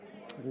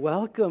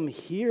Welcome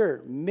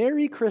here.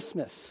 Merry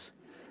Christmas.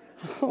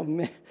 Oh,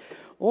 man.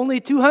 Only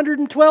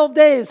 212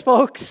 days,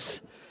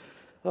 folks.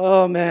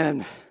 Oh,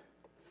 man.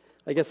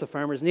 I guess the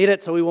farmers need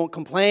it, so we won't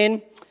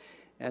complain.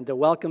 And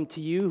welcome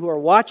to you who are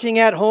watching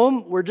at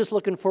home. We're just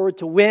looking forward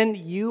to when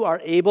you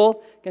are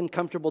able and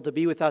comfortable to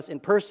be with us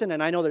in person.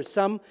 And I know there's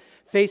some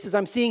faces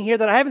I'm seeing here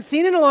that I haven't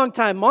seen in a long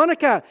time.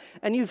 Monica,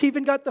 and you've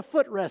even got the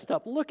footrest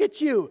up. Look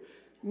at you,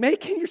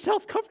 making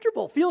yourself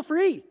comfortable. Feel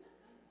free.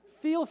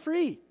 Feel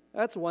free.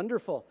 That's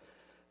wonderful.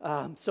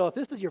 So if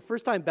this is your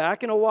first time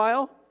back in a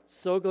while,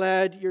 so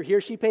glad you're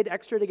here. She paid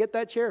extra to get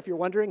that chair. If you're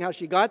wondering how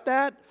she got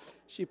that,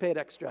 she paid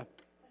extra.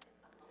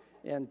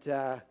 And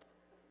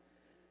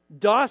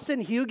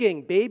Dawson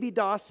Huging, baby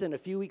Dawson, a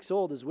few weeks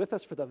old, is with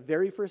us for the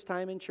very first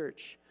time in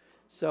church.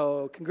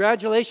 So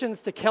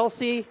congratulations to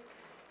Kelsey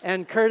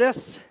and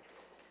Curtis.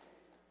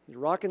 The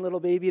rocking little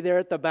baby there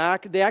at the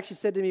back. They actually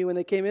said to me when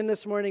they came in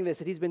this morning, they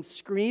said he's been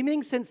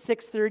screaming since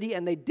 6:30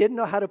 and they didn't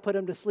know how to put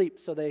him to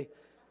sleep. So they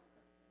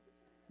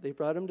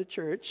brought him to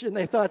church and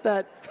they thought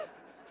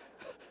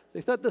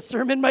the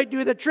sermon might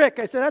do the trick.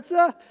 I said,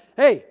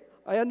 hey,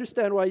 I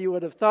understand why you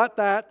would have thought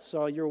that,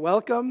 so you're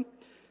welcome.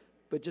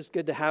 But just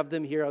good to have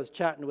them here. I was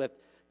chatting with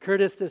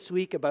Curtis this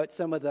week about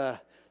some of the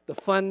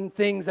fun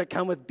things that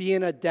come with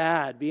being a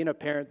dad, being a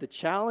parent, the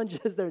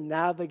challenges they're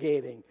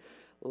navigating.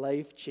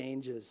 Life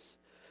changes.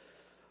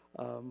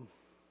 I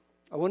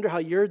wonder how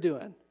you're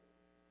doing.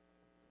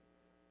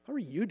 How are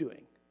you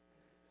doing?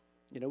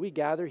 You know, we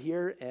gather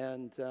here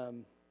and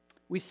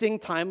we sing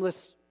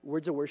timeless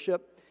words of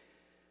worship.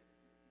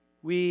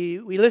 We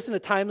listen to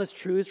timeless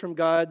truths from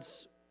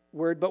God's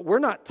word, but we're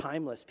not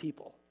timeless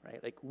people,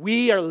 right? Like,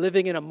 we are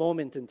living in a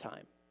moment in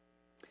time.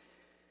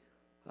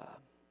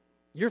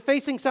 You're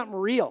facing something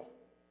real.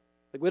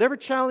 Like, whatever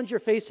challenge you're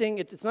facing,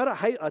 it's not a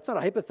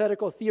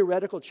hypothetical,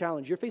 theoretical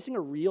challenge. You're facing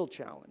a real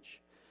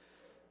challenge.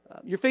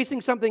 You're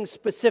facing something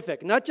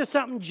specific, not just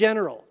something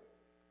general.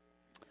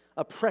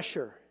 A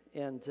pressure,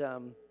 and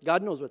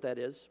God knows what that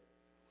is.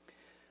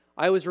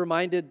 I was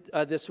reminded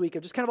this week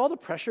of just kind of all the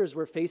pressures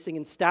we're facing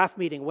in staff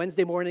meeting.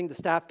 Wednesday morning, the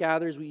staff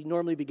gathers. We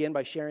normally begin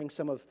by sharing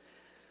some of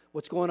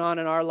what's going on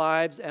in our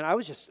lives. And I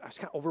was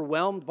kind of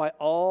overwhelmed by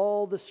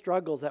all the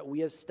struggles that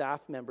we as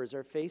staff members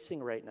are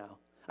facing right now.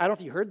 I don't know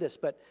if you heard this,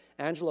 but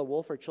Angela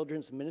Wolf, our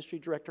children's ministry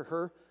director,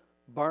 her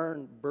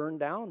barn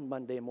burned down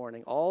Monday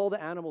morning. All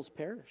the animals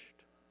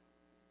perished.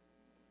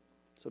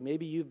 So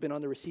maybe you've been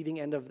on the receiving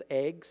end of the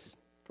eggs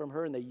from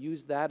her, and they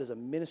used that as a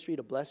ministry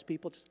to bless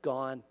people. Just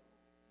gone.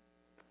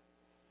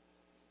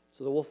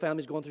 So the Wolf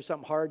family's going through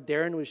something hard.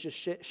 Darren was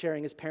just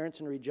sharing his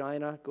parents in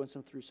Regina, going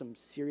through some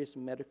serious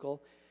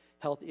medical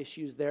health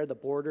issues there. The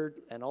border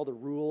and all the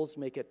rules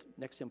make it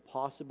next to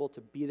impossible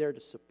to be there to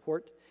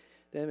support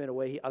them in a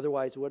way he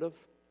otherwise would have.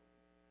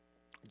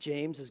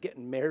 James is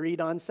getting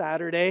married on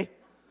Saturday.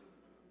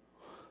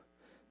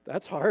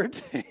 That's hard.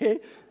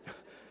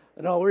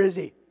 No, where is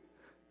he?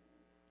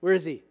 Where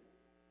is he?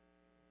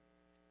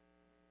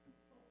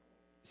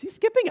 Is he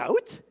skipping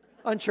out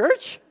on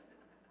church?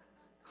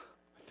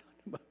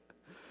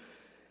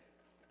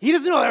 He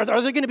doesn't know, are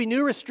there going to be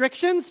new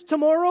restrictions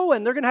tomorrow?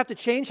 And they're going to have to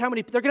change how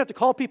many, they're going to have to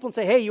call people and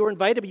say, hey, you were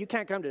invited, but you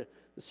can't come to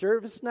the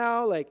service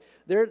now.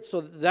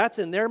 So that's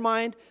in their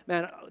mind.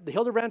 Man, the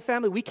Hildebrand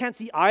family, we can't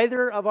see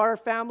either of our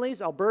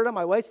families. Alberta,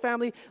 my wife's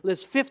family,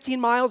 lives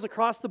 15 miles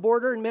across the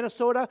border in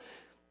Minnesota.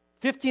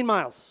 15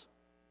 miles.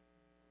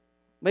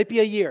 Might be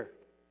a year.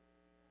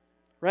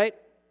 Right?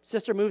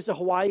 Sister moves to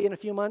Hawaii in a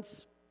few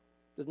months.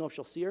 Doesn't know if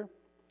she'll see her.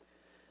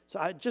 So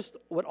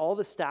what all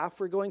the staff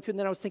were going through, and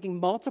then I was thinking,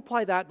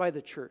 multiply that by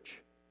the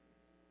church.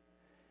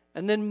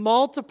 And then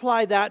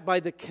multiply that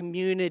by the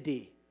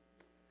community.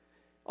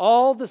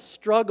 All the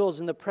struggles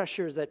and the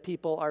pressures that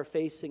people are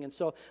facing. And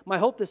so my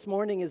hope this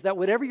morning is that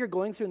whatever you're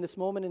going through in this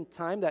moment in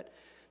time, that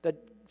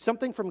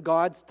something from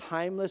God's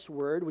timeless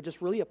word would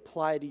just really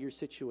apply to your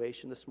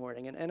situation this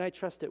morning. And I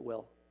trust it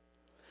will.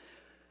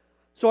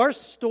 So our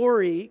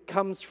story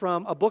comes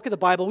from a book of the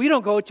Bible we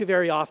don't go to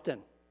very often.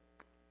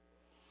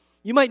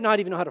 You might not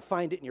even know how to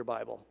find it in your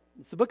Bible.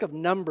 It's the book of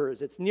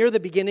Numbers. It's near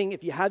the beginning.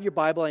 If you have your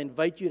Bible, I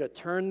invite you to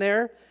turn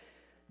there.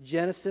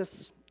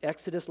 Genesis,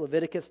 Exodus,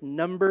 Leviticus,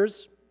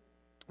 Numbers.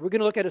 We're going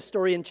to look at a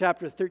story in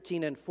chapter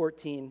 13 and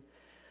 14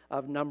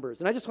 of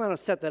Numbers. And I just want to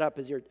set that up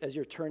as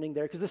you're turning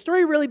there, because the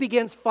story really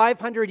begins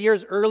 500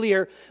 years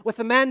earlier with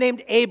a man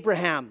named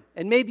Abraham.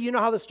 And maybe you know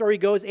how the story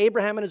goes.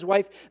 Abraham and his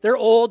wife, they're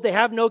old, they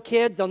have no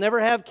kids, they'll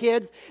never have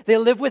kids. They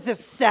live with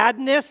this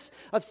sadness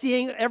of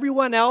seeing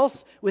everyone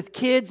else with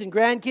kids and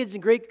grandkids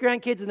and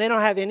great-grandkids, and they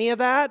don't have any of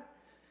that.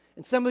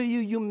 And some of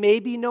you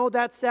maybe know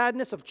that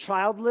sadness of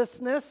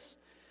childlessness.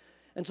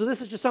 And so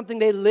this is just something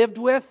they lived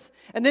with.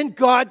 And then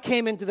God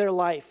came into their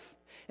life.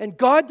 And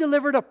God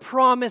delivered a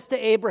promise to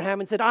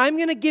Abraham and said, I'm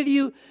going to give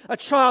you a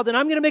child, and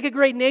I'm going to make a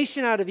great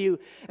nation out of you.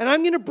 And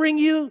I'm going to bring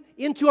you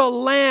into a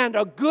land,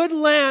 a good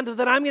land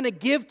that I'm going to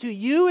give to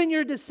you and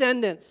your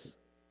descendants.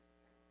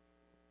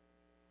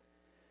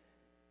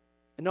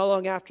 And not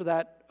long after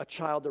that, a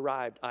child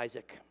arrived,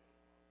 Isaac.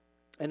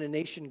 And a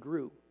nation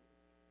grew.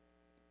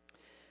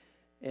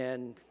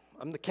 And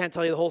I can't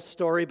tell you the whole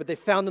story, but they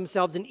found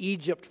themselves in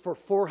Egypt for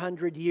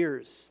 400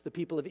 years, the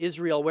people of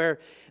Israel, where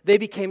they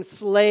became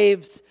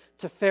slaves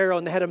to Pharaoh,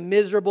 and they had a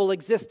miserable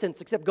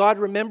existence, except God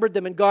remembered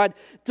them, and God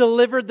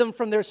delivered them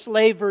from their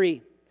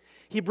slavery.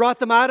 He brought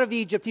them out of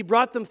Egypt. He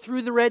brought them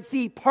through the Red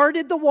Sea,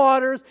 parted the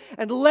waters,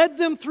 and led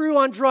them through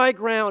on dry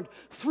ground,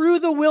 through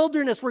the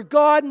wilderness where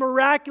God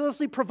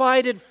miraculously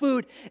provided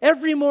food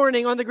every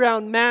morning on the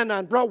ground, manna,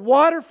 and brought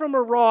water from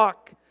a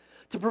rock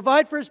to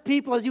provide for his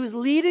people as he was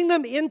leading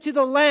them into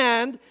the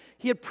land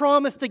he had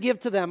promised to give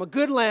to them, a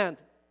good land.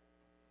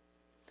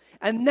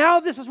 And now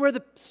this is where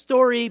the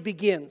story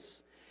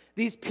begins.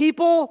 These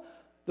people,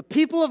 the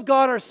people of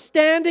God, are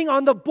standing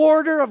on the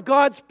border of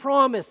God's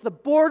promise, the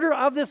border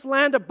of this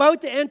land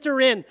about to enter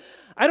in.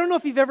 I don't know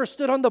if you've ever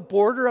stood on the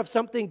border of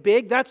something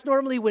big. That's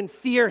normally when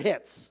fear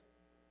hits.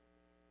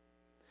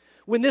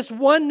 When this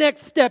one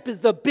next step is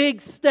the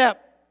big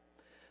step.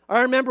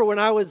 I remember when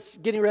I was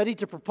getting ready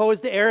to propose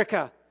to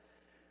Erica.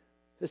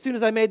 As soon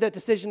as I made that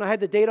decision, I had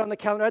the date on the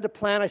calendar, I had the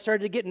plan, I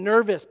started to get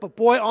nervous. But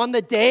boy, on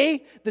the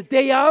day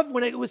of,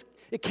 when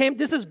it came,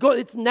 this is good,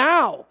 it's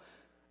now.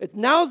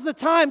 Now's the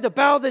time to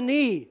bow the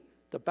knee.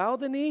 To bow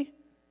the knee?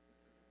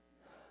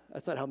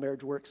 That's not how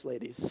marriage works,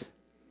 ladies.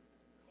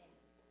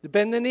 To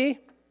bend the knee?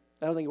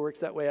 I don't think it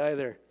works that way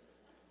either.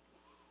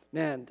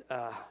 Man,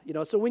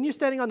 so when you're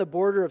standing on the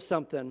border of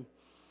something,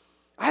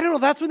 I don't know,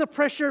 that's when the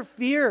pressure of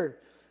fear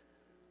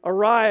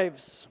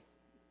arrives.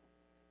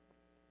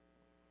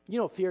 You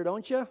know fear,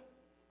 don't you?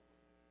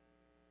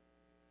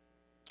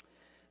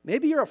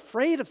 Maybe you're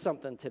afraid of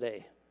something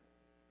today.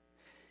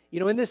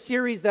 In this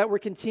series that we're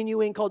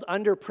continuing called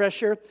Under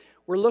Pressure,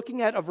 we're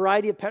looking at a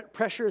variety of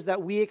pressures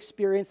that we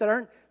experience that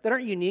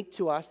aren't unique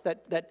to us,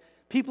 that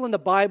people in the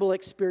Bible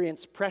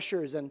experience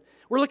pressures. And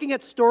we're looking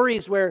at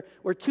stories where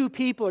two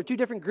people or two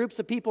different groups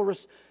of people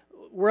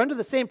were under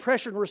the same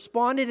pressure and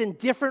responded in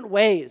different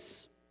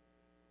ways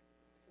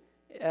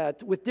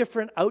with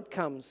different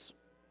outcomes.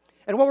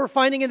 And what we're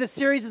finding in this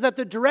series is that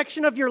the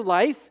direction of your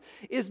life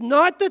is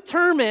not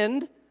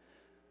determined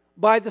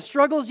by the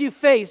struggles you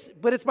face,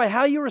 but it's by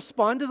how you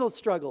respond to those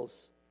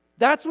struggles.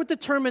 That's what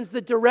determines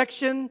the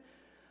direction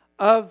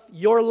of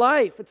your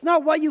life. It's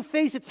not what you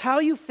face, it's how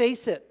you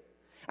face it.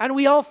 And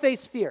we all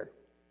face fear.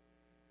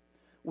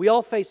 We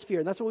all face fear.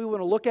 And that's what we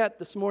want to look at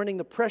this morning,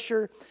 the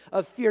pressure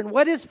of fear. And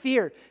what is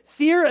fear?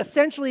 Fear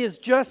essentially is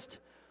just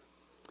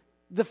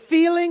the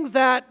feeling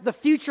that the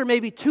future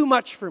may be too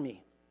much for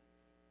me.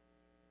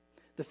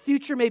 The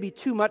future may be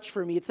too much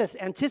for me. It's this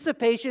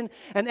anticipation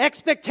and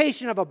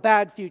expectation of a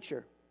bad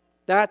future.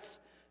 That's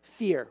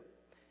fear.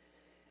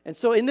 And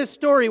so in this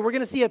story, we're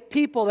going to see a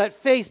people that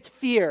faced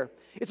fear.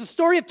 It's a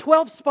story of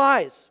 12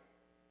 spies.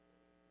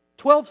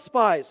 12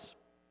 spies.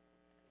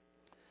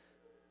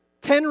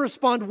 10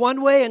 respond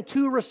one way and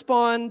 2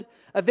 respond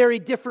a very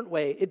different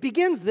way. It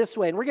begins this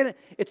way, and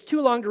it's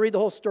too long to read the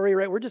whole story,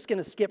 right? We're just going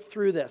to skip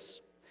through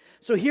this.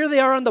 So here they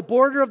are on the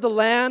border of the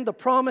land, the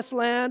promised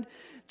land.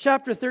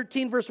 Chapter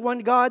 13, verse 1,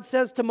 God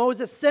says to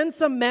Moses, "Send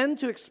some men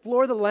to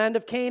explore the land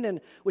of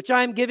Canaan, which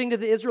I am giving to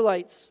the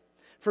Israelites.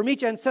 From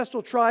each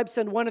ancestral tribe,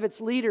 send one of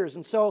its leaders."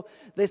 And so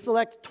they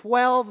select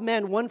 12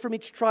 men, one from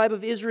each tribe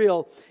of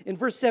Israel. In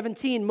verse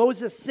 17,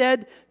 Moses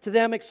said to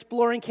them,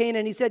 exploring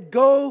Canaan, he said,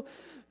 Go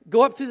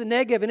up through the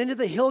Negev and into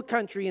the hill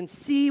country and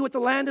see what the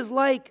land is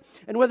like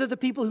and whether the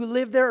people who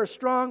live there are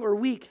strong or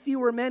weak,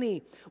 few or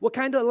many. What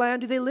kind of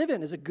land do they live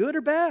in? Is it good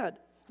or bad?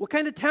 What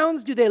kind of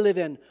towns do they live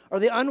in? Are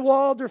they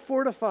unwalled or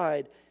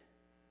fortified?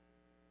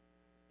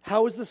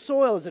 How is the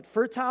soil? Is it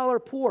fertile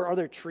or poor? Are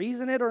there trees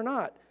in it or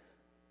not?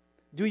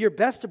 Do your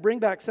best to bring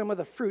back some of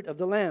the fruit of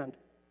the land.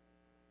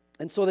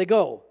 And so they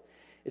go.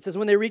 It says,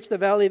 when they reached the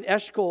valley of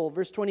Eshcol,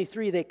 verse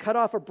 23, they cut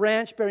off a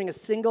branch bearing a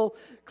single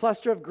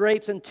cluster of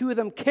grapes, and 2 of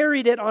them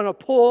carried it on a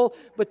pole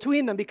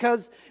between them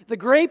because the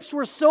grapes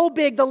were so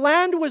big, the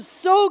land was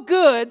so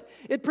good,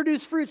 it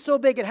produced fruit so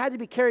big, it had to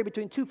be carried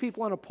between 2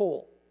 people on a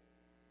pole.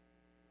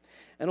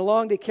 And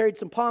along they carried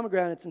some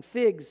pomegranates and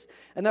figs,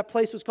 and that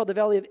place was called the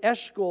Valley of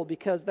Eshcol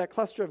because that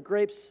cluster of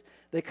grapes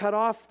they cut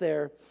off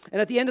there. And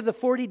at the end of the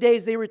 40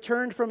 days, they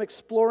returned from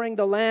exploring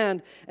the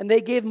land, and they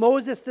gave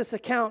Moses this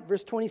account,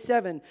 verse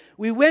 27.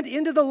 We went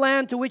into the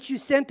land to which you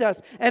sent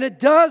us, and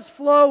it does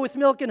flow with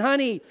milk and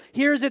honey.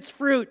 Here's its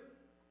fruit.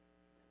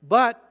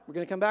 But, we're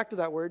going to come back to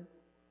that word,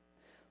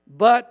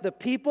 but the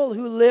people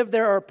who live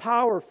there are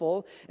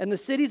powerful, and the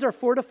cities are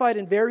fortified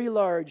and very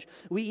large.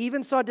 We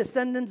even saw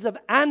descendants of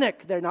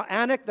Anak there. Now,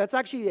 Anak, that's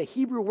actually a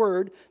Hebrew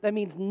word that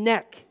means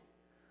neck.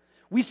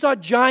 We saw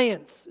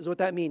giants, is what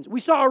that means.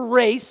 We saw a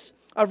race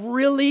of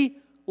really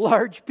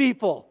large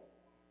people.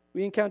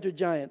 We encountered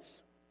giants.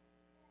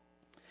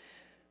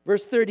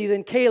 Verse 30,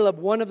 then Caleb,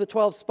 one of the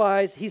 12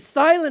 spies, he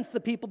silenced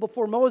the people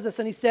before Moses,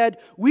 and he said,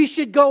 we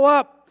should go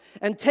up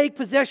and take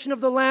possession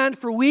of the land,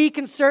 for we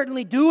can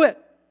certainly do it.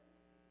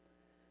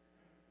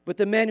 But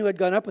the men who had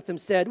gone up with him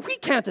said, we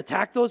can't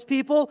attack those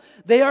people.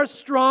 They are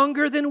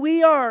stronger than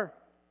we are.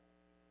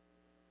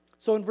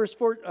 So in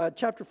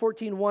chapter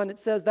 14:1, it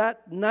says,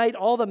 that night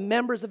all the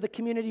members of the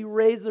community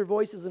raised their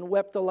voices and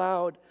wept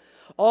aloud.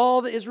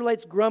 All the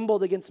Israelites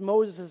grumbled against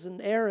Moses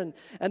and Aaron,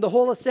 and the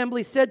whole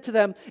assembly said to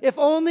them, "If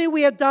only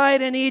we had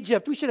died in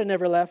Egypt, we should have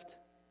never left.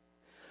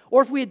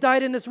 Or if we had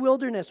died in this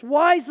wilderness,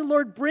 why is the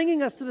Lord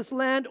bringing us to this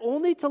land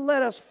only to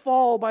let us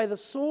fall by the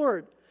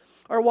sword?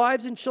 Our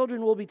wives and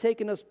children will be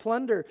taken as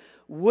plunder.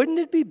 Wouldn't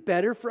it be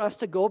better for us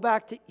to go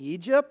back to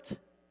Egypt?"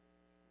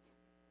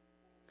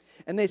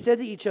 And they said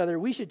to each other,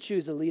 "We should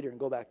choose a leader and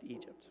go back to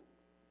Egypt."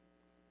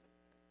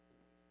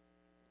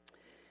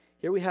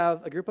 Here we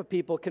have a group of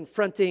people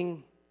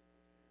confronting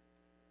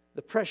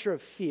the pressure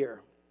of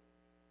fear.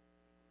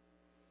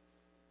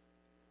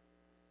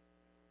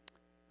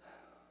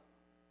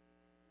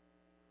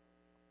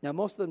 Now,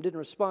 most of them didn't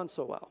respond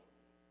so well.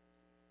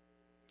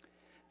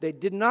 They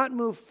did not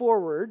move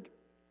forward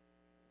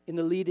in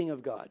the leading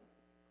of God.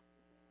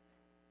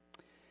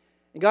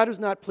 And God was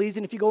not pleased.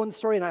 And if you go in the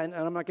story, and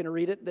I'm not going to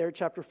read it there,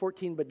 chapter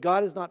 14, but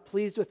God is not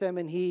pleased with them,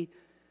 and He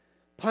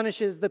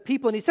punishes the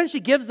people. And He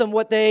essentially gives them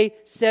what they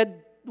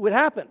said would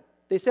happen.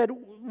 They said,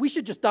 "We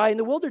should just die in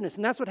the wilderness."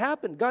 And that's what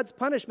happened. God's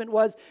punishment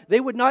was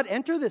they would not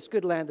enter this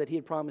good land that He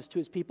had promised to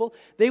His people.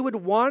 They would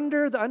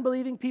wander, the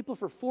unbelieving people,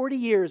 for 40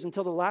 years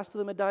until the last of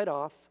them had died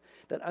off,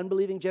 that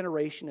unbelieving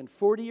generation. And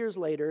 40 years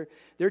later,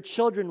 their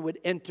children would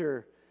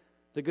enter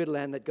the good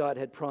land that God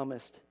had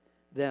promised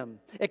them.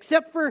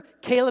 Except for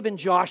Caleb and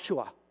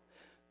Joshua,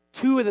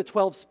 2 of the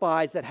 12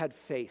 spies that had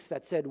faith,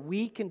 that said,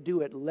 "We can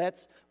do it.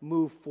 Let's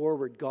move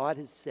forward. God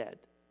has said."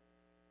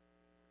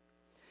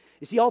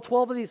 You see, all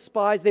 12 of these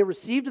spies, they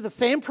received the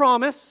same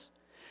promise.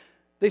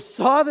 They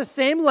saw the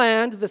same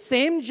land, the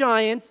same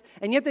giants,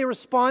 and yet they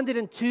responded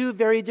in 2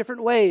 very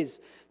different ways.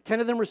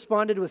 10 of them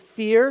responded with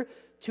fear.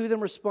 2 of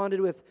them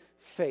responded with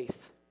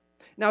faith.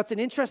 Now, it's an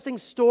interesting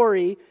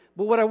story,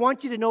 but what I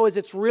want you to know is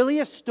it's really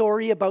a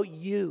story about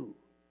you.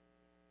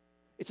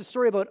 It's a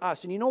story about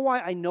us. And you know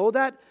why I know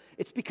that?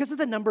 It's because of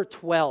the number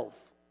 12.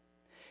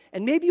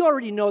 And maybe you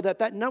already know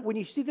that when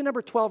you see the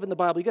number 12 in the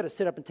Bible, you got to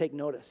sit up and take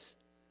notice,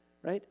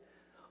 right?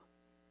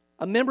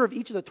 A member of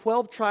each of the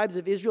 12 tribes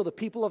of Israel, the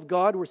people of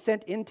God, were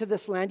sent into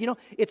this land. You know,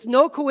 it's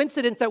no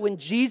coincidence that when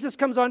Jesus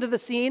comes onto the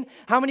scene,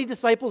 how many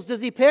disciples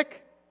does He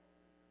pick?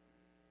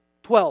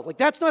 12. Like,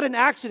 that's not an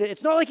accident.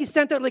 It's not like He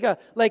sent out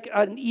like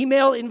an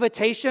email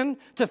invitation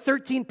to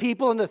 13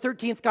 people, and the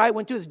 13th guy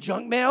went to his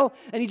junk mail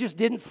and he just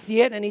didn't see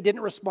it and he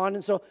didn't respond,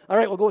 and so, all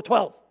right, we'll go with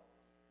 12.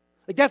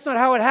 Like, that's not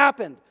how it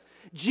happened.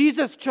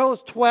 Jesus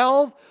chose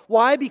 12.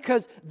 Why?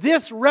 Because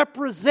this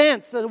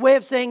represents a way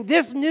of saying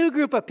this new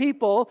group of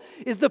people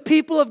is the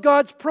people of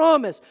God's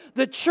promise.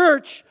 The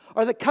church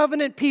are the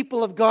covenant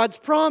people of God's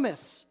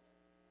promise.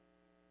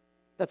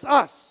 That's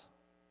us.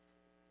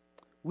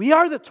 We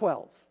are the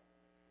 12.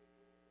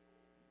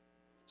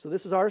 So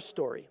this is our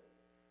story.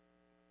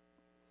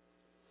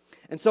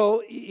 And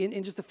so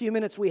in just a few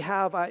minutes we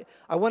have, I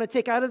want to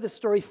take out of this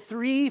story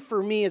 3,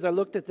 for me, as I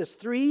looked at this,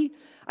 3,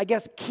 I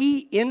guess,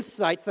 key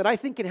insights that I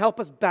think can help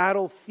us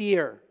battle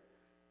fear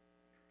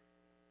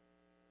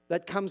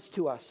that comes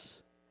to us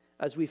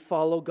as we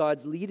follow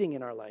God's leading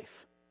in our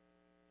life.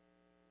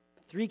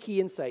 3 key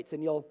insights,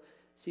 and you'll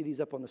see these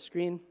up on the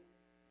screen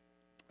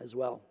as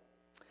well.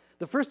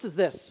 The first is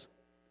this.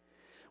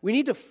 We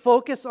need to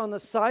focus on the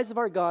size of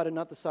our God and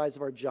not the size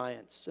of our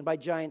giants. And by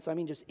giants, I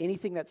mean just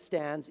anything that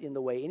stands in the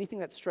way, anything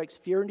that strikes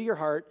fear into your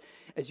heart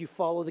as you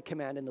follow the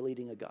command and the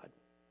leading of God.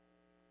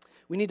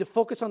 We need to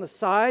focus on the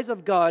size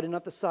of God and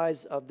not the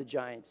size of the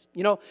giants.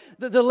 You know,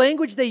 the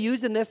language they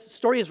use in this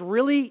story is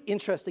really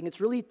interesting. It's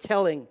really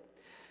telling.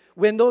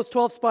 When those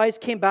 12 spies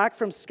came back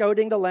from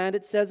scouting the land,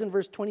 it says in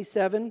verse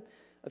 27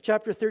 of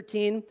chapter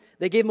 13,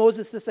 they gave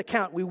Moses this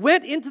account. "We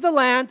went into the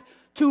land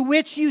to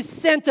which you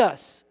sent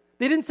us."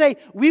 They didn't say,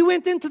 "We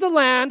went into the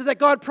land that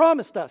God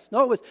promised us."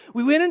 No, it was,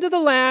 "We went into the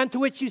land to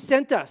which you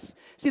sent us."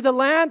 See, the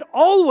land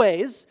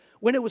always,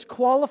 when it was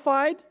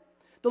qualified,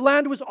 the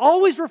land was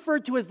always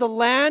referred to as the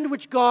land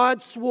which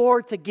God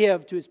swore to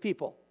give to His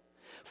people.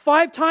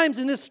 5 times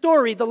in this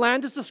story, the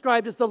land is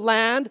described as the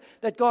land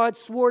that God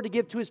swore to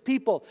give to His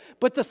people.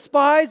 But the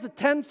spies, the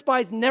 10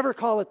 spies, never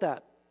call it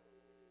that.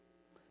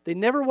 They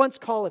never once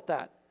call it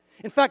that.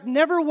 In fact,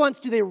 never once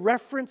do they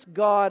reference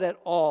God at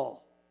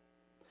all.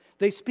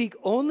 They speak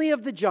only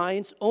of the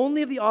giants,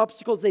 only of the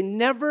obstacles. They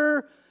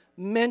never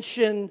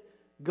mention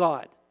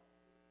God.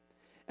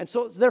 And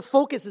so their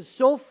focus is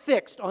so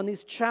fixed on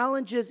these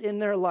challenges in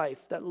their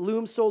life that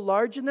loom so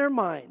large in their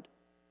mind,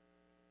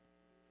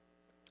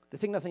 they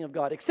think nothing of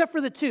God, except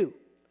for the 2,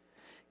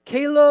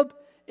 Caleb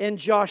and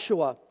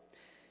Joshua.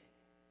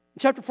 In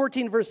chapter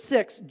 14, verse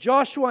 6,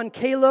 Joshua and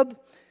Caleb,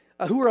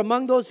 who were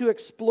among those who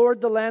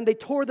explored the land, they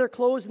tore their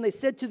clothes and they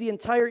said to the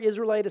entire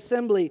Israelite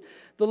assembly,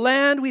 "The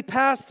land we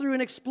passed through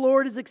and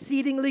explored is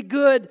exceedingly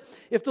good.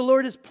 If the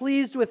Lord is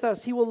pleased with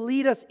us, He will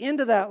lead us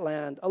into that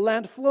land, a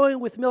land flowing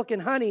with milk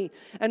and honey,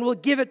 and will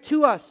give it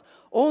to us.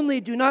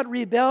 Only do not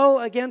rebel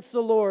against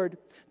the Lord.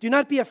 Do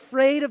not be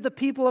afraid of the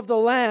people of the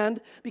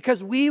land,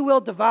 because we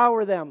will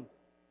devour them.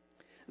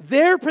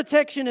 Their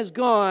protection is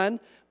gone,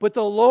 but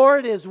the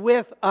Lord is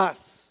with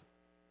us.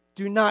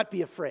 Do not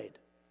be afraid."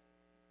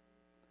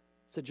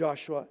 said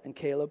Joshua and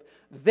Caleb.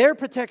 Their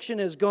protection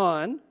is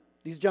gone,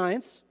 these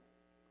giants.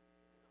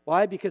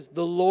 Why? Because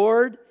the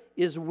Lord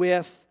is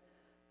with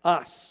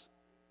us.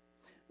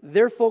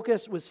 Their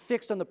focus was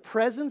fixed on the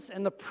presence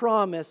and the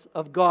promise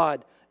of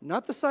God,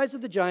 not the size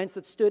of the giants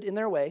that stood in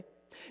their way.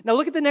 Now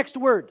look at the next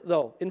word,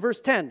 though, in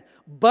verse 10.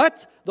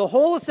 But the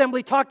whole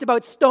assembly talked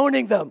about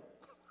stoning them.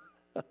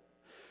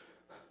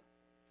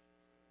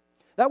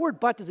 That word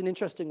but is an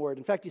interesting word.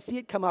 In fact, you see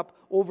it come up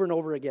over and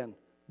over again.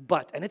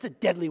 But, and it's a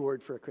deadly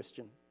word for a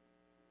Christian.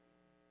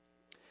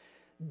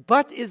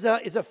 But is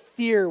a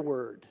fear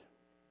word,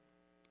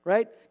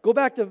 right? Go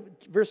back to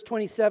verse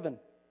 27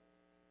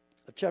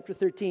 of chapter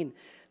 13.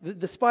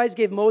 The spies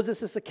gave Moses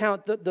this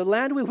account. The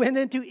land we went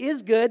into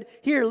is good.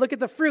 Here, look at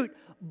the fruit.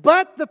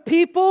 But the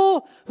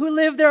people who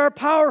live there are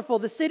powerful.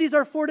 The cities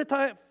are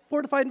fortified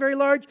and very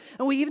large,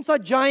 and we even saw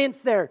giants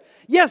there.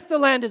 Yes, the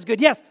land is good.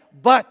 Yes,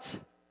 but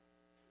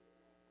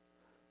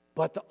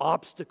the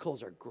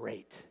obstacles are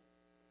great.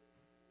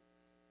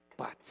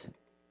 But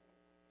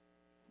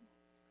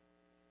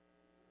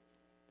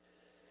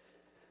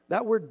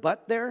that word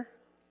 "but" there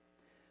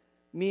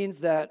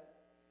means that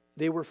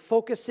they were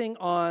focusing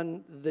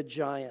on the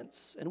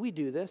giants. And we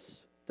do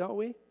this, don't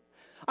we?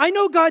 I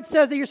know God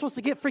says that you're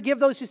supposed to forgive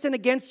those who sin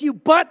against you,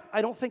 but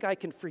I don't think I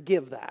can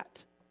forgive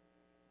that.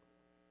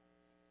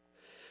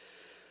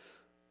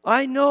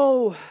 I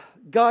know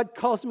God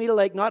calls me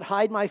to not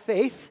hide my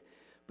faith,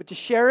 but to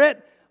share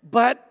it,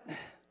 but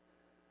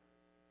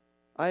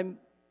I'm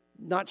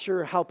not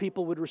sure how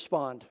people would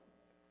respond.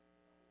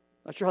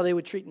 Not sure how they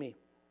would treat me.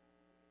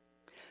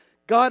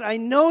 God, I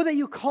know that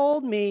you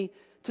called me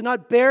to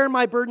not bear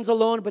my burdens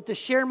alone, but to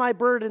share my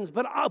burdens.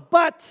 But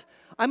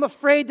I'm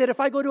afraid that if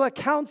I go to a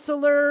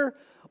counselor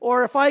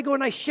or if I go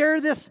and I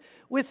share this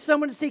with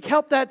someone to seek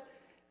help, that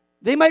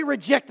they might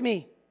reject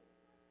me.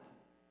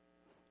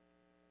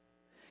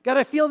 God,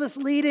 I feel this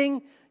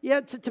leading,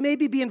 to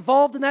maybe be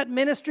involved in that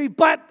ministry,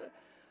 but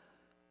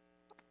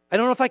I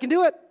don't know if I can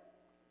do it.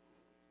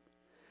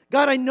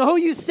 God, I know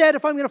you said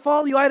if I'm going to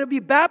follow you, I had to be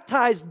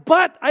baptized,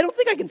 but I don't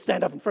think I can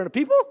stand up in front of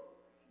people.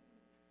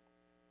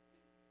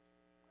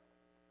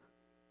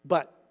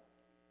 But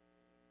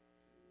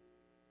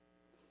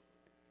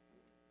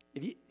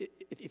if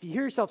you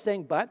hear yourself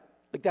saying "but,"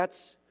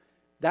 that's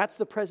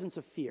the presence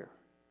of fear.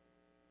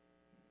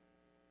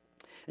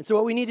 And so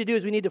what we need to do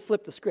is we need to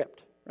flip the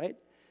script, right?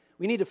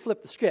 We need to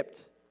flip the script.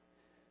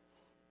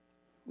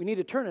 We need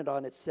to turn it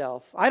on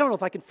itself. I don't know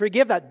if I can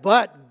forgive that,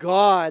 but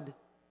God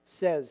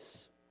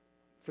says,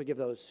 forgive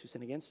those who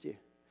sin against you.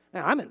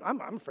 Now,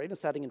 I'm afraid of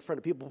standing in front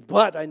of people,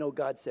 but I know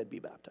God said be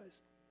baptized.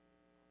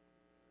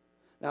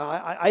 Now,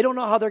 I don't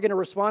know how they're going to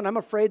respond. I'm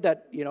afraid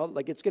that,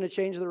 it's going to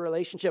change the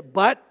relationship.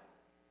 But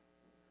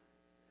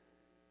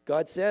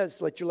God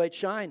says, let your light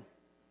shine.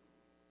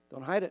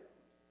 Don't hide it.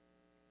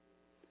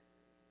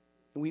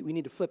 And we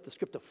need to flip the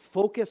script to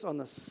focus on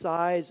the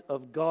size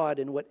of God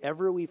in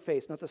whatever we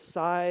face, not the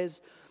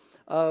size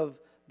of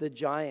the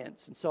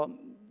giants. And so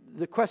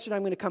the question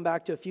I'm going to come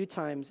back to a few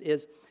times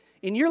is,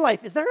 in your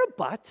life, is there a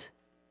but?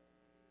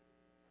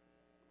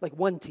 Like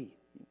one T. You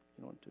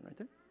know what I'm doing right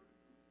there?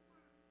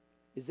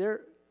 Is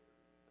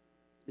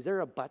there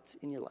a but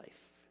in your life?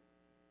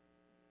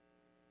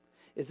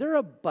 Is there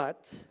a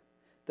but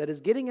that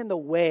is getting in the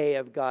way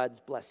of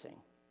God's blessing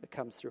that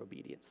comes through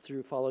obedience,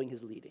 through following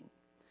his leading?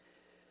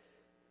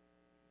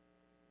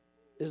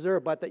 Is there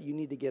a but that you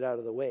need to get out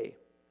of the way?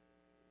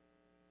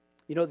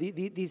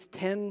 These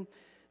 10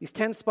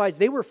 spies,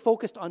 they were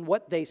focused on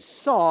what they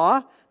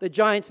saw, the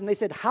giants, and they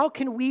said, how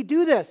can we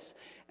do this?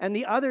 And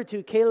the other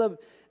two, Caleb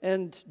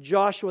and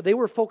Joshua, they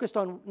were focused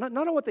on, not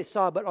on what they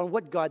saw, but on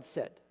what God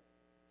said.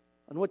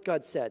 On what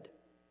God said.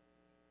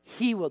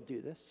 He will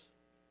do this.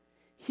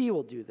 He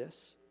will do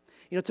this.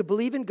 To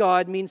believe in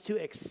God means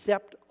to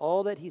accept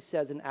all that he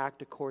says and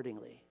act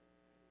accordingly.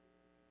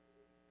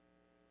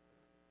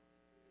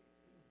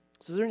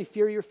 So is there any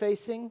fear you're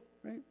facing,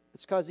 right?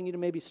 It's causing you to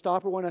maybe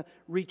stop or want to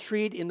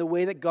retreat in the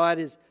way that God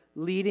is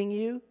leading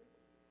you?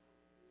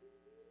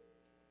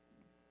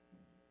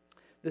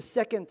 The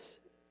second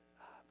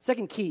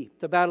key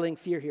to battling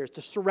fear here is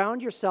to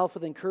surround yourself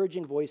with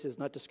encouraging voices,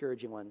 not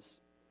discouraging ones.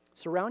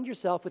 Surround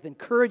yourself with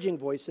encouraging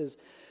voices,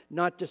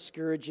 not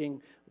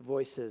discouraging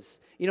voices.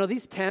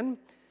 These 10,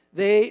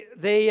 they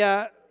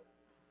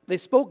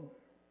spoke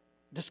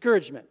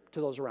discouragement to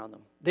those around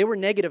them. They were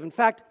negative. In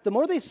fact, the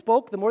more they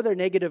spoke, the more their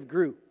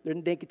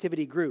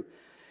negativity grew.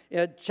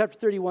 Chapter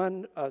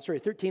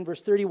 13,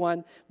 verse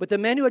 31, but the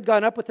men who had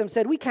gone up with them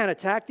said, we can't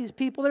attack these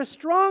people. They're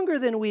stronger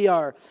than we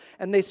are.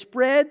 And they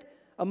spread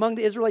among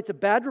the Israelites a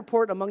bad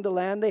report among the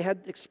land they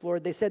had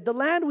explored. They said, the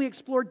land we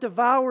explored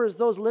devours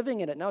those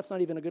living in it. Now it's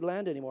not even a good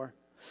land anymore.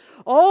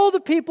 All the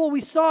people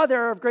we saw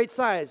there are of great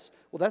size.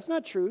 Well, that's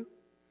not true.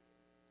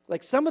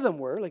 Like some of them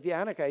were, like the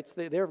Anakites,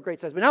 they're of great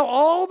size. But now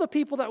all the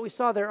people that we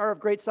saw there are of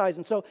great size.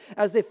 And so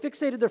as they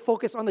fixated their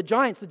focus on the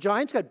giants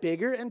got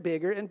bigger and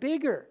bigger and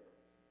bigger.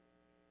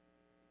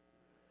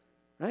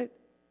 Right?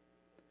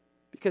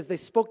 Because they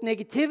spoke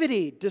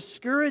negativity,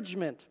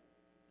 discouragement.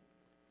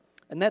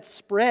 And that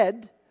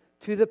spread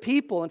to the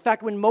people. In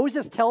fact, when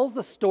Moses tells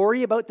the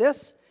story about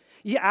this,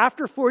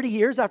 after 40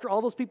 years, after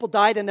all those people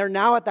died, and they're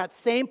now at that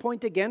same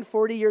point again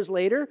 40 years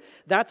later,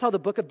 that's how the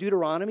book of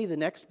Deuteronomy, the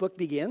next book,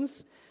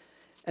 begins.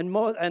 And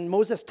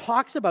Moses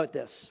talks about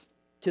this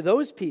to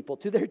those people,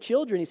 to their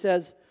children. He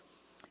says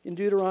in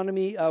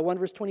Deuteronomy 1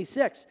 verse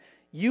 26,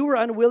 "You were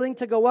unwilling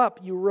to go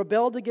up. You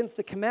rebelled against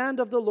the command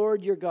of the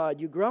Lord your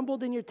God. You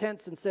grumbled in your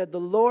tents and said, 'The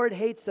Lord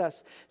hates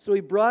us, so he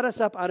brought us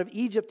up out of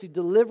Egypt to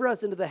deliver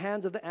us into the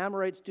hands of the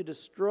Amorites to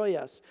destroy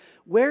us.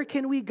 Where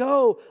can we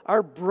go?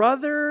 Our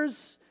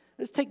brothers,'"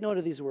 let's take note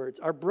of these words,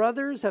 "our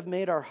brothers have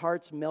made our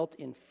hearts melt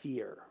in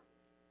fear.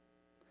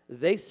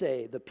 They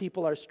say, 'The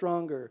people are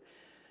stronger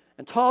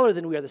and taller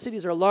than we are. The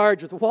cities are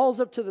large with walls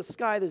up to the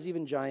sky. There's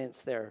even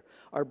giants there.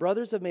 Our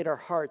brothers have made our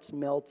hearts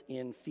melt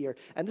in fear.'"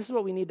 And this is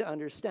what we need to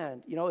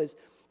understand, is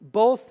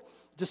both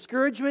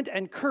discouragement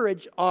and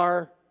courage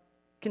are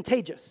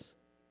contagious.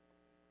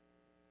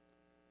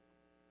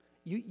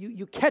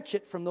 You catch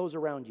it from those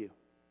around you.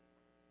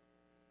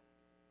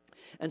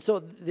 And so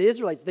the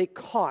Israelites, they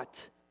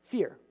caught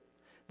fear.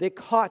 They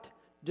caught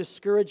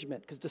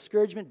discouragement, because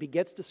discouragement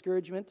begets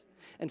discouragement,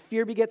 and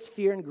fear begets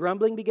fear, and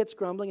grumbling begets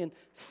grumbling, and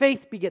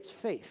faith begets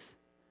faith,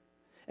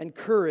 and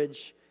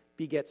courage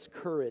begets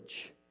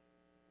courage.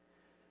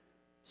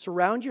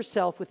 Surround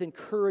yourself with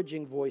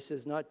encouraging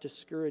voices, not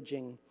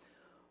discouraging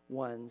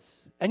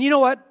ones. And you know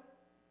what?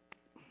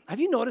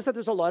 Have you noticed that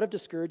there's a lot of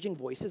discouraging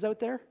voices out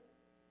there?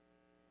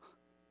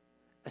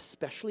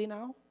 Especially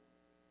now?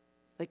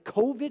 Like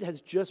COVID has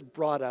just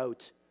brought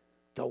out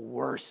the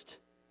worst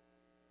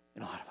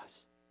in a lot of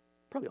us.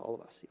 Probably all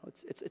of us.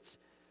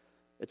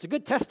 It's a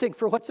good testing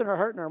for what's in our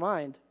heart and our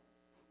mind.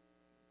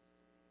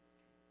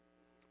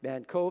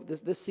 Man,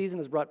 this season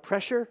has brought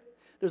pressure.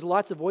 There's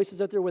lots of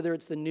voices out there, whether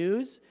it's the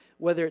news,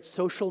 whether it's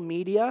social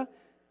media,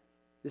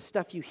 the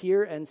stuff you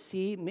hear and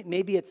see.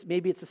 Maybe it's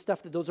the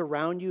stuff that those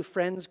around you,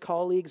 friends,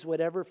 colleagues,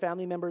 whatever,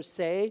 family members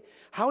say.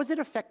 How is it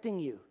affecting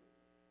you?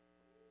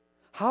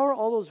 How are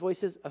all those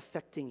voices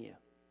affecting you?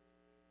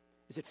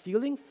 Is it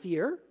fueling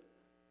fear,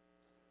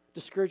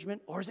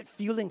 discouragement, or is it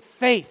fueling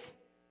faith,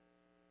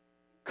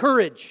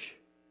 courage?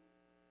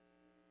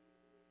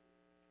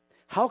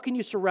 How can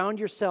you surround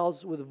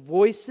yourselves with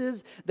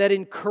voices that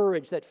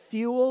encourage, that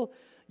fuel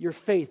your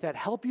faith, that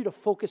help you to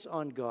focus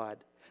on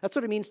God? That's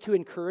what it means to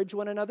encourage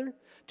one another.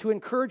 To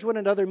encourage one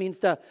another means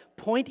to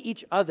point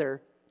each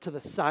other to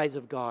the size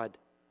of God,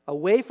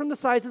 away from the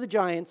size of the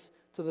giants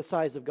to the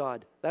size of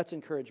God. That's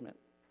encouragement.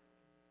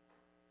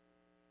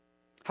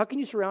 How can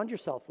you surround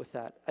yourself with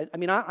that?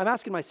 I'm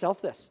asking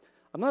myself this.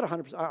 I'm not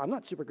 100%, I'm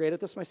not super great at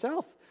this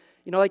myself.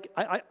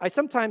 I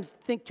sometimes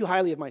think too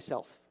highly of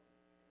myself.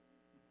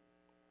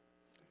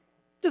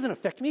 Doesn't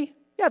affect me.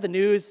 Yeah, the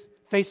news,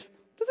 Facebook,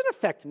 doesn't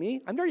affect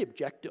me. I'm very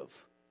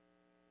objective.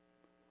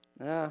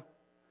 I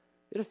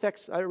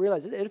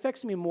realize it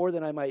affects me more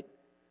than I might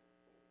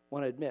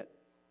want to admit.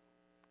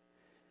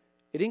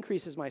 It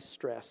increases my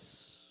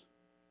stress,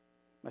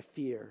 my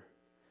fear,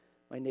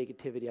 my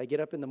negativity. I get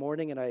up in the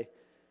morning and I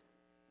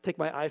take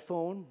my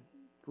iPhone,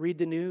 read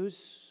the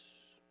news,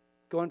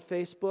 go on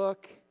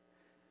Facebook.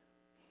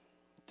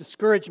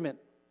 Discouragement.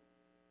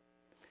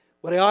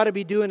 What I ought to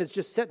be doing is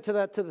just setting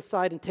that to the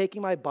side and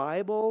taking my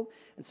Bible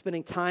and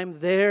spending time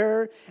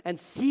there and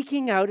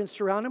seeking out and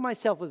surrounding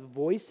myself with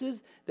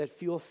voices that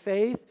fuel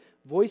faith,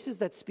 voices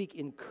that speak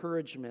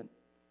encouragement.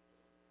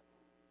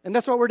 And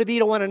that's what we're to be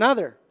to one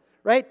another,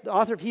 right? The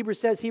author of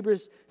Hebrews says,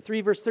 Hebrews 3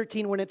 verse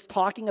 13, when it's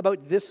talking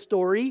about this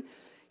story,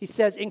 he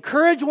says,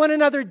 "Encourage one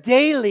another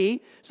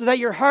daily so that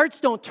your hearts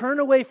don't turn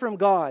away from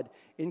God."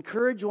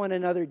 Encourage one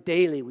another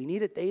daily. We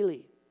need it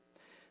daily.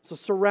 So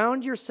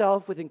surround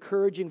yourself with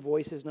encouraging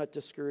voices, not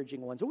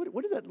discouraging ones.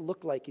 What does that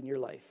look like in your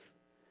life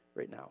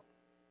right now?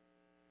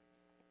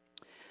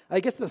 I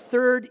guess the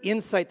third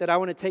insight that I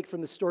want to take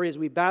from the story as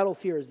we battle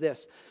fear is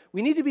this.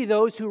 We need to be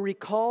those who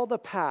recall the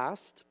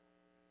past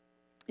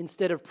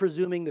instead of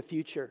presuming the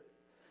future.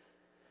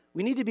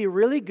 We need to be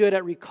really good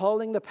at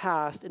recalling the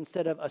past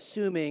instead of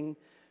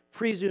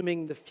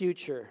presuming the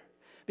future.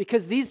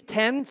 Because these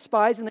 10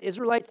 spies and the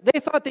Israelites, they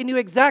thought they knew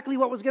exactly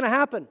what was going to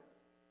happen.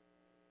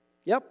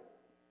 Yep.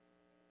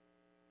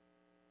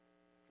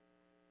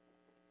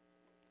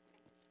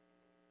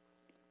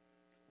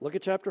 Look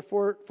at chapter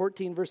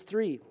 14, verse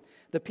 3.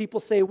 The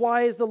people say,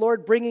 "Why is the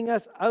Lord bringing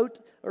us out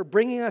or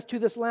bringing us to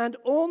this land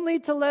only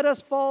to let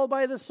us fall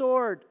by the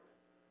sword?"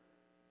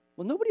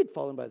 Well, nobody had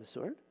fallen by the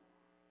sword.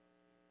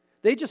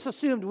 They just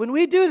assumed, when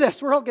we do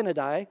this, we're all going to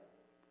die.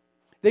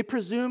 They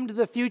presumed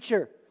the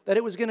future, that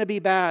it was going to be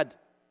bad.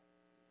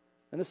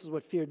 And this is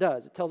what fear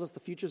does. It tells us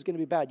the future is going to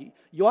be bad.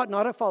 You ought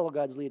not to follow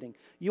God's leading.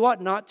 You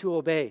ought not to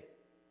obey,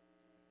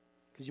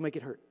 because you might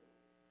get hurt.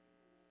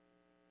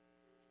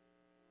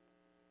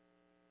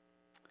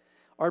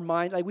 Our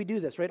mind, we do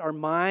this, right? Our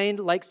mind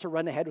likes to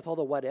run ahead with all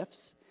the what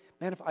ifs.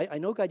 Man, if I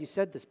know, God, you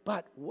said this,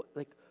 but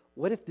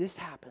what if this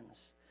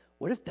happens?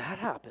 What if that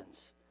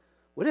happens?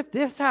 What if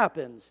this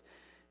happens?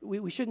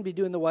 We shouldn't be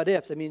doing the what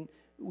ifs.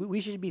 We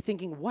should be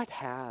thinking, what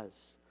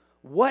has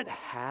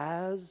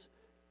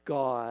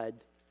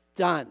God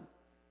done?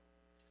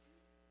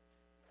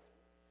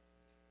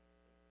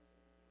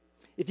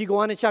 If you go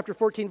on in chapter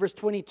 14, verse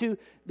 22,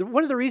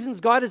 one of the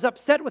reasons God is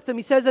upset with them,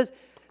 he says,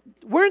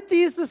 weren't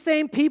these the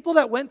same people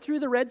that went through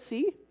the Red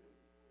Sea?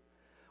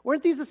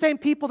 Weren't these the same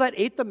people that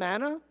ate the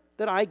manna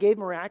that I gave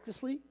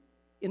miraculously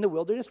in the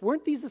wilderness?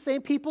 Weren't these the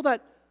same people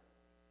that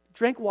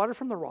drank water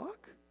from the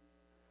rock?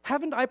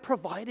 Haven't I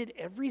provided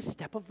every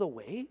step of the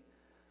way?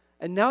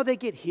 And now they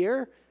get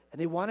here and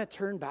they want to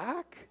turn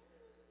back?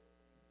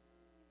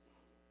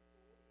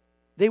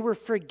 They were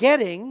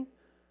forgetting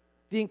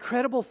the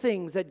incredible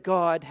things that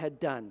God had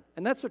done.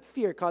 And that's what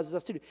fear causes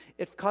us to do.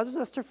 It causes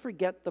us to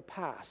forget the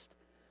past,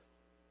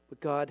 what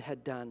God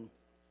had done.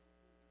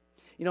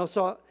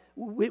 So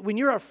when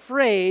you're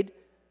afraid,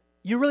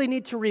 you really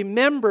need to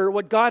remember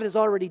what God has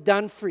already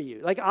done for you.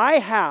 Like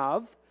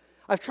I've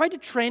tried to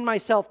train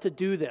myself to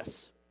do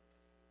this.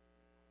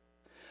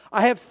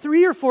 I have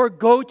 3 or 4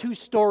 go-to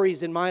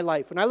stories in my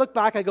life. When I look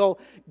back, I go,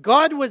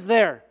 God was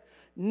there.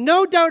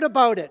 No doubt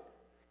about it.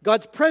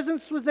 God's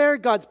presence was there.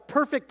 God's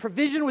perfect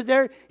provision was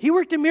there. He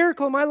worked a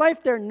miracle in my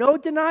life there. No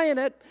denying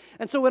it.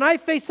 And so when I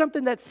face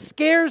something that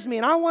scares me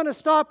and I want to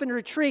stop and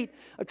retreat,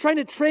 I'm trying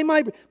to train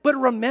But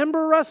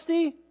remember,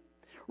 Rusty?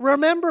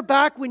 Remember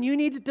back when you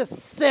needed to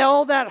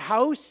sell that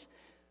house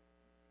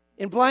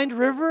in Blind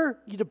River?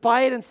 You had to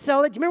buy it and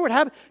sell it. Do you remember what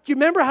happened? Do you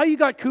remember how you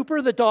got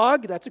Cooper the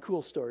dog? That's a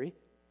cool story.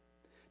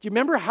 Do you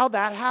remember how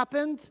that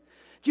happened?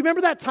 Do you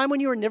remember that time when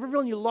you were in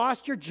Niverville and you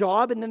lost your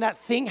job and then that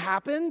thing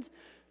happened?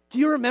 Do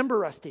you remember,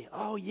 Rusty?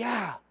 Oh,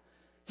 yeah.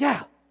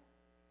 Yeah,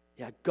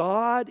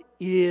 God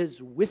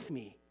is with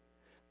me.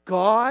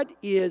 God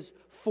is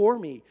for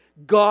me.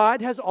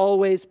 God has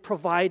always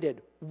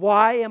provided.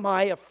 Why am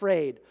I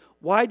afraid?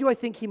 Why do I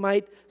think he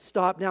might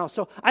stop now?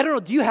 So, I don't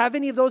know, do you have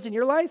any of those in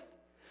your life?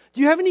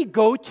 Do you have any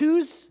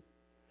go-tos?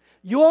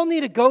 You all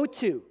need a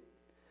go-to.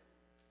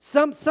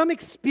 Some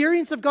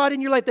experience of God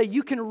in your life that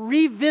you can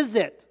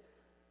revisit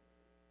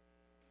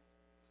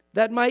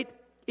that might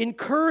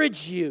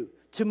encourage you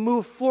to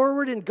move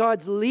forward in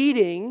God's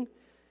leading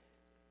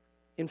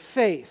in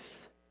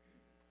faith.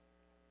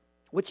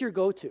 What's your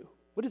go-to?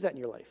 What is that in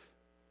your life?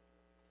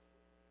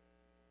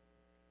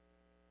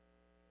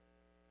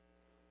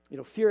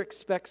 Fear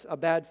expects a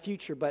bad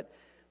future, but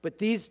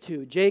these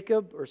two,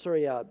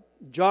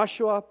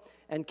 Joshua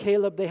and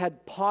Caleb, they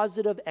had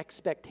positive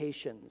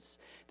expectations.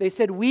 They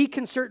said, we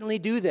can certainly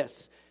do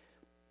this,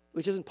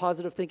 which isn't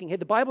positive thinking. Hey,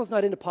 the Bible's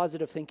not into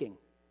positive thinking.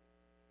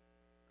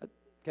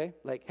 Okay?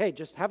 Like, hey,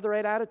 just have the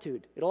right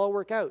attitude. It'll all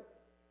work out.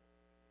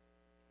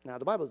 Now,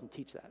 the Bible doesn't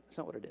teach that. That's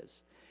not what it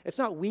is. It's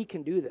not we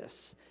can do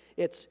this.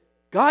 It's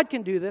God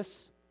can do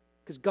this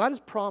because God has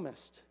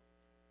promised.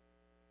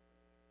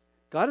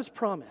 God has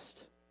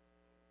promised.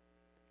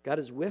 God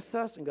is with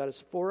us and God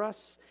is for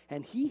us,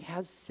 and he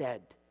has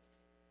said.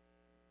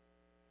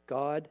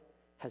 God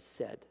has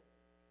said.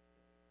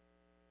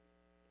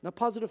 Not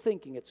positive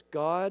thinking, it's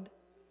God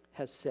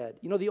has said.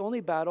 The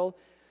only battle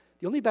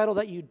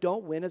that you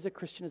don't win as a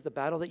Christian is the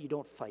battle that you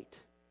don't fight.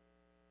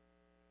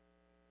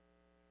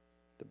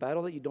 The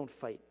battle that you don't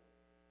fight.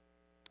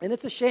 And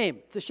it's a shame.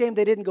 It's a shame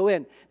they didn't go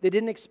in. They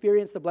didn't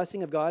experience the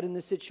blessing of God in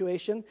this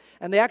situation,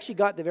 and they actually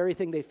got the very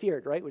thing they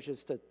feared, right, which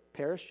is to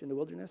perish in the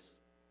wilderness.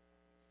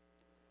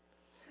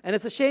 And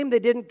it's a shame they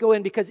didn't go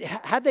in, because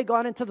had they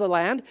gone into the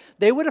land,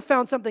 they would have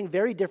found something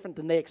very different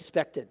than they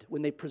expected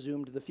when they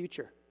presumed the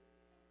future.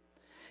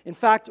 In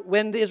fact,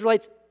 when the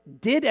Israelites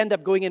did end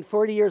up going in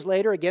 40 years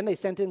later, again, they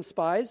sent in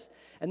spies.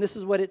 And this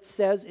is what it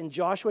says in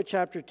Joshua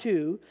chapter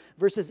 2,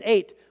 verses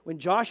 8. When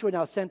Joshua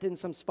now sent in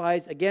some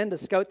spies again to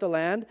scout the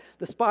land,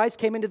 the spies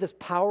came into this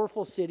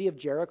powerful city of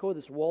Jericho,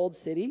 this walled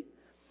city.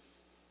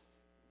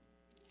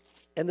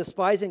 And the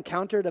spies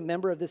encountered a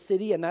member of the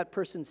city, and that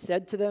person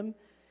said to them,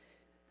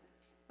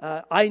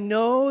 I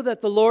know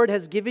that the Lord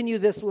has given you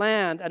this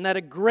land, and that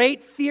a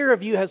great fear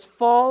of you has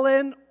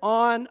fallen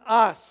on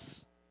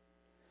us,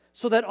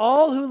 so that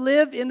all who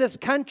live in this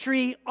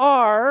country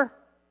are,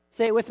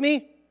 say it with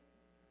me,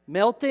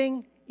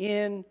 melting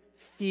in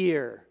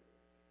fear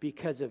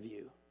because of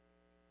you.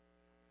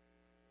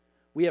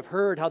 We have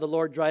heard how the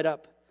Lord dried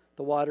up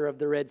the water of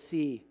the Red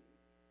Sea.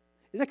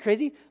 Isn't that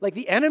crazy? Like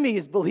the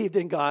enemies believed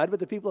in God,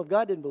 but the people of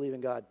God didn't believe in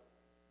God.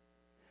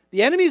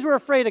 The enemies were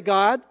afraid of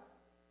God.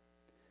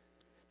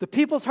 The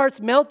people's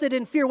hearts melted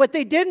in fear. What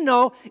they didn't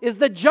know is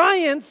the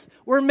giants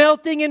were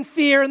melting in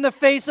fear in the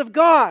face of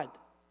God.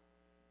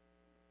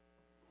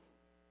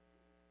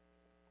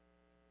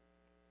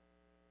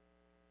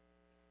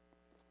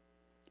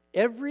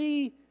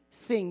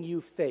 Everything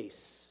you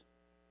face,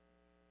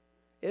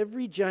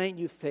 every giant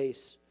you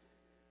face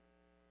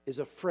is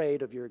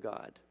afraid of your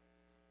God.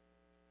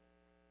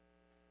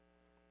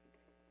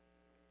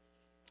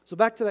 So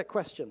back to that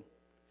question.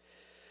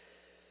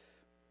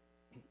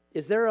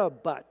 Is there a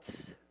but?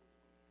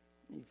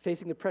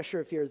 Facing the pressure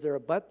of fear, is there a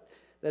but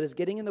that is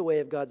getting in the way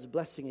of God's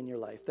blessing in your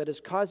life, that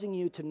is causing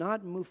you to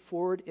not move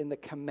forward in the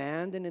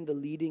command and in the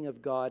leading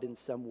of God in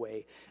some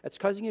way? That's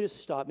causing you to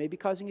stop, maybe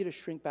causing you to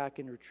shrink back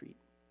and retreat.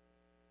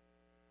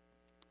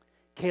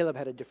 Caleb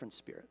had a different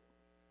spirit.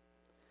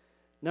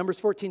 Numbers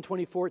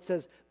 14:24, it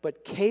says,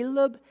 but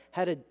Caleb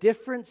had a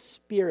different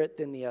spirit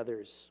than the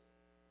others.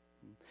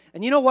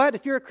 And you know what?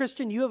 If you're a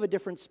Christian, you have a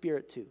different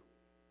spirit too.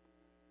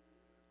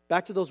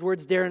 Back to those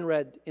words Darren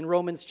read in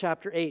Romans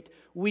chapter 8.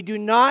 We do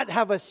not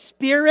have a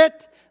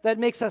spirit that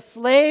makes us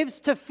slaves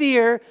to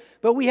fear,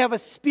 but we have a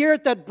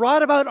spirit that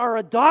brought about our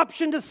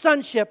adoption to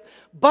sonship,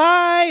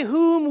 by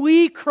whom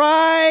we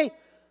cry,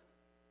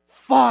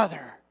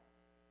 Father,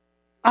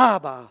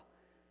 Abba,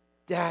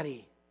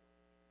 Daddy.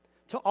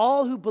 To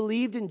all who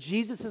believed in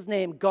Jesus'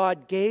 name,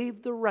 God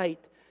gave the right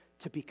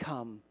to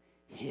become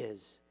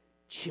His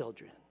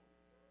children.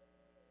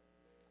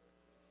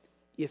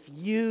 If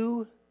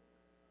you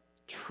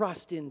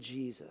trust in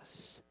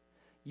Jesus,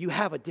 you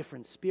have a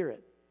different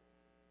spirit.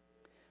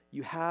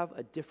 You have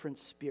a different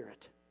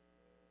spirit.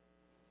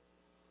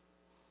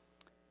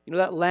 You know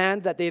that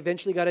land that they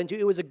eventually got into,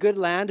 it was a good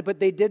land, but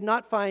they did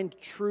not find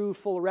true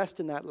full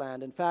rest in that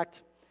land. In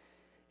fact,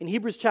 in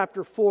Hebrews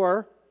chapter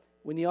 4,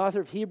 when the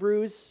author of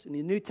Hebrews in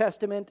the New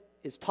Testament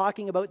is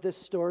talking about this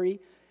story,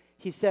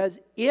 he says,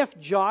 if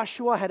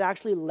Joshua had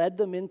actually led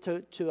them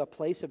into a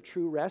place of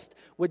true rest,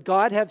 would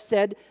God have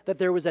said that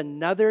there was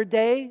another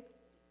day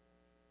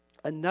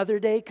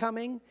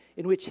coming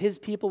in which His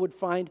people would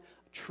find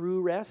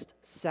true rest,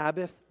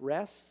 Sabbath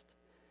rest?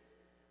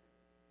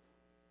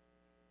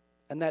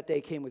 And that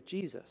day came with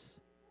Jesus.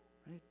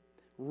 Right?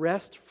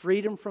 Rest,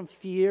 freedom from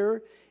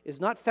fear,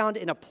 is not found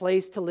in a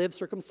place to live,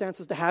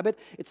 circumstances to habit.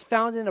 It's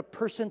found in a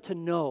person to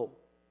know,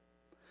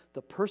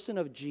 the person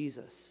of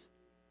Jesus.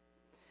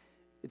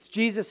 It's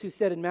Jesus who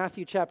said in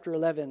Matthew chapter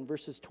 11,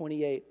 verses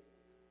 28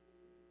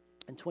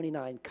 and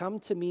 29, come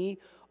to me,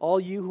 all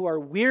you who are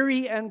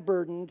weary and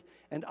burdened,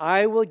 and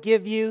I will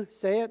give you,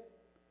 say it,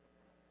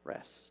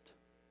 rest.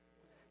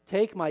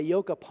 Take my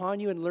yoke upon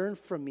you and learn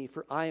from me,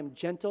 for I am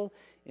gentle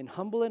and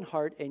humble in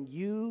heart, and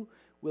you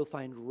will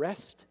find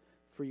rest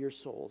for your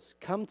souls.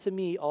 Come to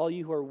me, all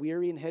you who are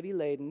weary and heavy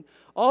laden,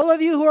 all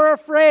of you who are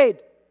afraid,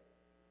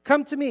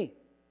 come to me.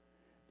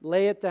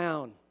 Lay it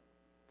down.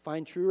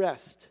 Find true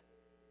rest.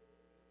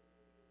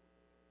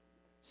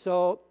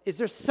 So, is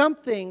there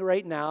something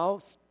right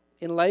now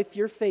in life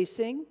you're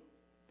facing,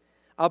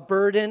 a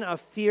burden, a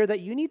fear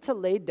that you need to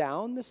lay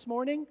down this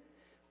morning?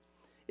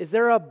 Is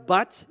there a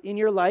but in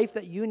your life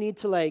that you need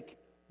to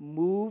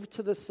move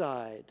to the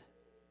side?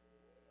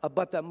 A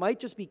but that might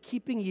just be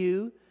keeping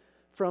you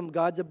from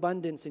God's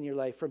abundance in your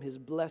life, from His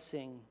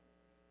blessing.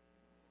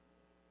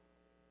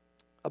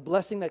 A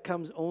blessing that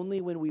comes only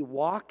when we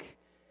walk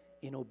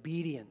in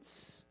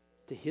obedience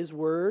to His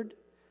word,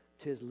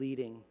 to His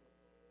leading.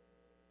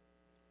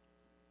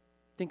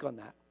 Think on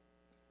that.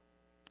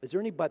 Is there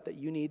any but that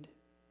you need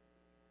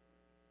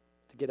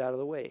to get out of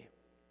the way?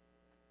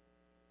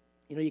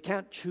 You know, you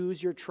can't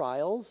choose your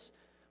trials,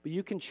 but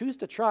you can choose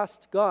to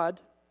trust God.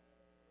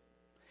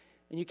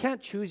 And you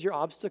can't choose your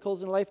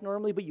obstacles in life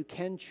normally, but you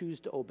can choose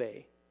to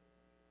obey.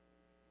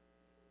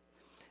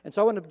 And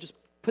so I want to just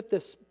put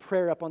this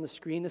prayer up on the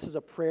screen. This is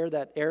a prayer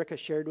that Erica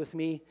shared with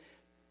me.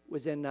 It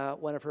was in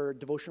one of her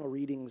devotional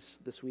readings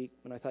this week.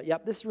 And I thought,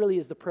 this really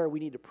is the prayer we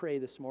need to pray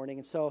this morning.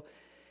 And so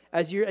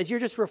as you're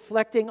just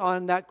reflecting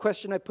on that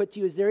question I put to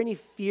you, is there any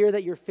fear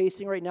that you're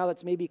facing right now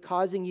that's maybe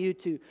causing you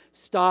to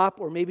stop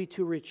or maybe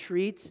to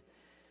retreat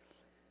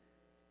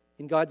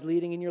in God's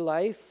leading in your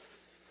life?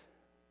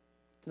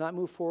 To not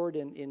move forward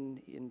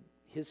in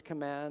His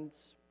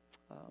commands?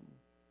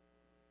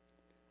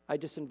 I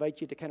just invite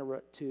you to kind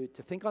of to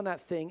think on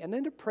that thing and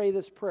then to pray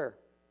this prayer.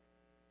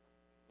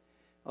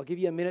 I'll give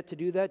you a minute to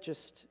do that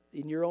just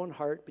in your own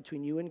heart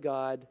between you and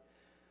God.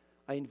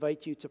 I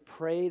invite you to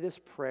pray this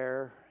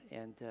prayer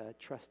and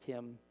trust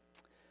Him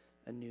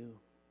anew.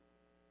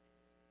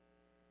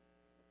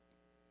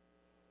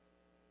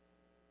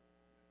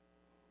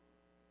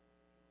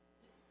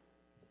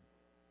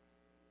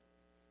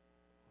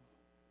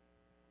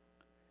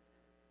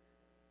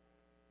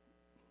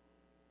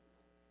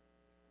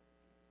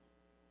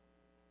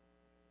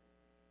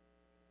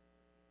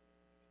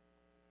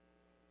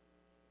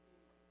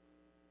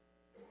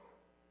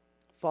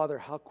 Father,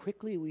 how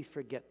quickly we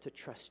forget to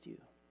trust You.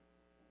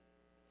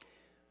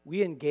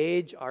 We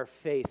engage our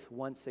faith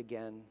once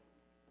again.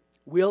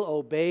 We'll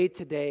obey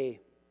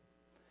today.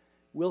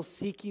 We'll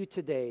seek You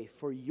today,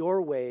 for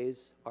Your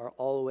ways are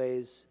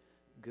always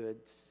good.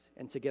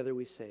 And together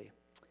we say,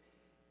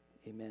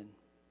 Amen.